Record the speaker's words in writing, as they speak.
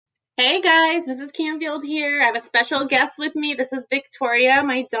Hey guys, Mrs. Canfield here. I have a special guest with me. This is Victoria,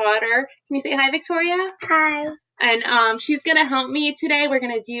 my daughter. Can you say hi, Victoria? Hi. And she's going to help me today. We're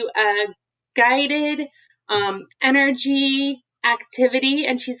going to do a guided energy activity,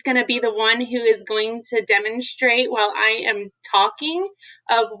 and she's going to be the one who is going to demonstrate while I am talking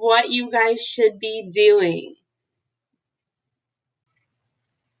of what you guys should be doing.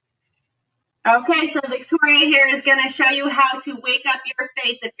 Okay, so Victoria here is going to show you how to wake up your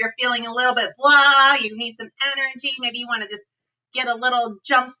face. If you're feeling a little bit blah, you need some energy, maybe you want to just get a little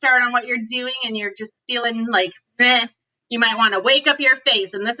jump start on what you're doing and you're just feeling like meh, you might want to wake up your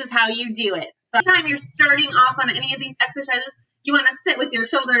face, and this is how you do it. So anytime you're starting off on any of these exercises, you want to sit with your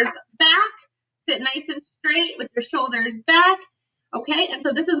shoulders back, sit nice and straight with your shoulders back, okay? And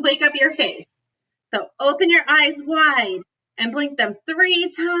so this is wake up your face. So open your eyes wide and blink them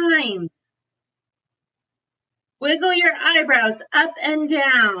 3 times. Wiggle your eyebrows up and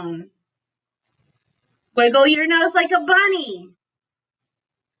down. Wiggle your nose like a bunny.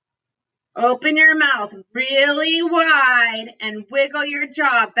 Open your mouth really wide and wiggle your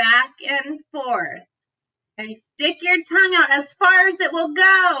jaw back and forth. Okay, stick your tongue out as far as it will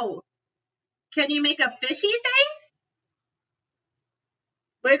go. Can you make a fishy face?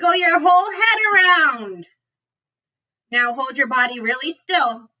 Wiggle your whole head around. Now hold your body really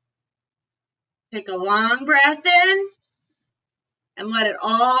still. Take a long breath in and let it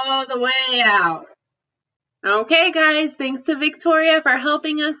all the way out. Okay, guys, thanks to Victoria for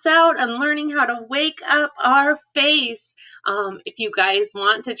helping us out and learning how to wake up our face. If you guys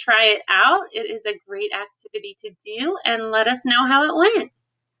want to try it out, it is a great activity to do, and let us know how it went.